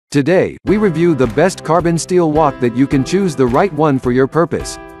Today, we review the best carbon steel wok that you can choose the right one for your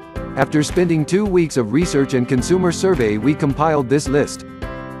purpose. After spending 2 weeks of research and consumer survey, we compiled this list.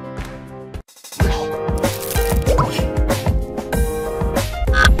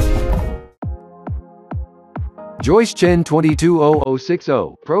 Joyce Chen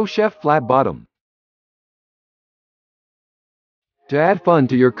 220060 Pro Chef Flat Bottom. To add fun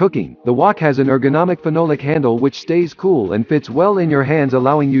to your cooking, the wok has an ergonomic phenolic handle which stays cool and fits well in your hands,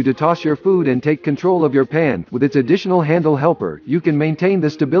 allowing you to toss your food and take control of your pan. With its additional handle helper, you can maintain the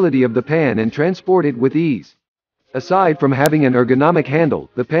stability of the pan and transport it with ease. Aside from having an ergonomic handle,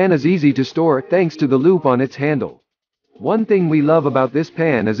 the pan is easy to store thanks to the loop on its handle. One thing we love about this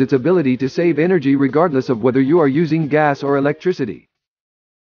pan is its ability to save energy regardless of whether you are using gas or electricity.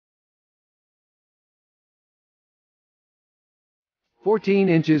 "14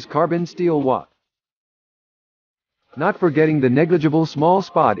 inches carbon steel wok." Not forgetting the negligible small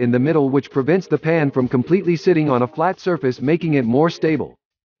spot in the middle which prevents the pan from completely sitting on a flat surface, making it more stable.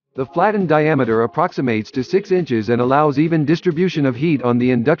 The flattened diameter approximates to 6 inches and allows even distribution of heat on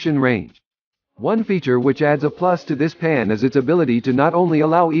the induction range. One feature which adds a plus to this pan is its ability to not only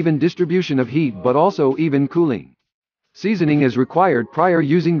allow even distribution of heat but also even cooling. Seasoning is required prior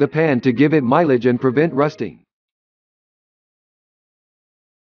using the pan to give it mileage and prevent rusting.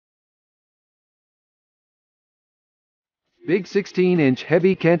 Big 16-inch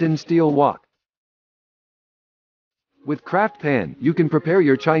heavy Canton steel wok. With Craft Pan, you can prepare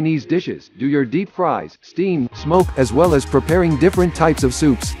your Chinese dishes, do your deep fries, steam, smoke, as well as preparing different types of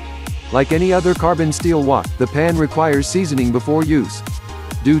soups. Like any other carbon steel wok, the pan requires seasoning before use.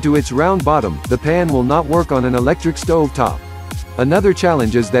 Due to its round bottom, the pan will not work on an electric stove top. Another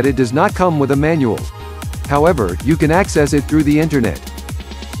challenge is that it does not come with a manual. However, you can access it through the internet.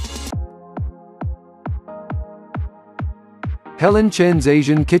 Helen Chen's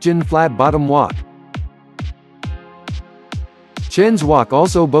Asian Kitchen Flat Bottom Wok. Chen's wok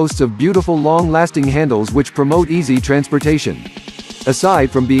also boasts of beautiful long-lasting handles which promote easy transportation. Aside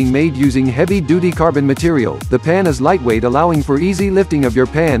from being made using heavy-duty carbon material, the pan is lightweight, allowing for easy lifting of your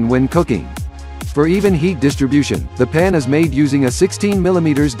pan when cooking. For even heat distribution, the pan is made using a 16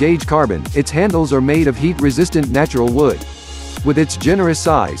 mm gauge carbon. Its handles are made of heat-resistant natural wood. With its generous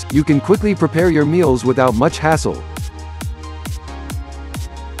size, you can quickly prepare your meals without much hassle.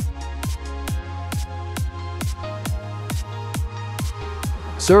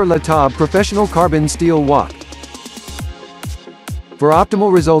 Sur la Table Professional Carbon Steel Wok. For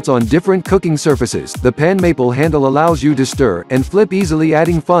optimal results on different cooking surfaces, the pan maple handle allows you to stir and flip easily,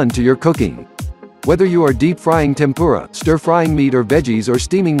 adding fun to your cooking. Whether you are deep frying tempura, stir frying meat or veggies, or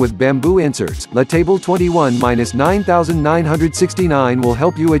steaming with bamboo inserts, La Table 21-9969 will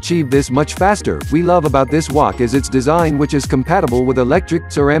help you achieve this much faster. We love about this wok is its design, which is compatible with electric,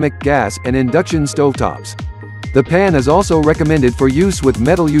 ceramic, gas, and induction stovetops. The pan is also recommended for use with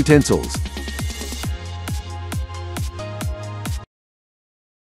metal utensils.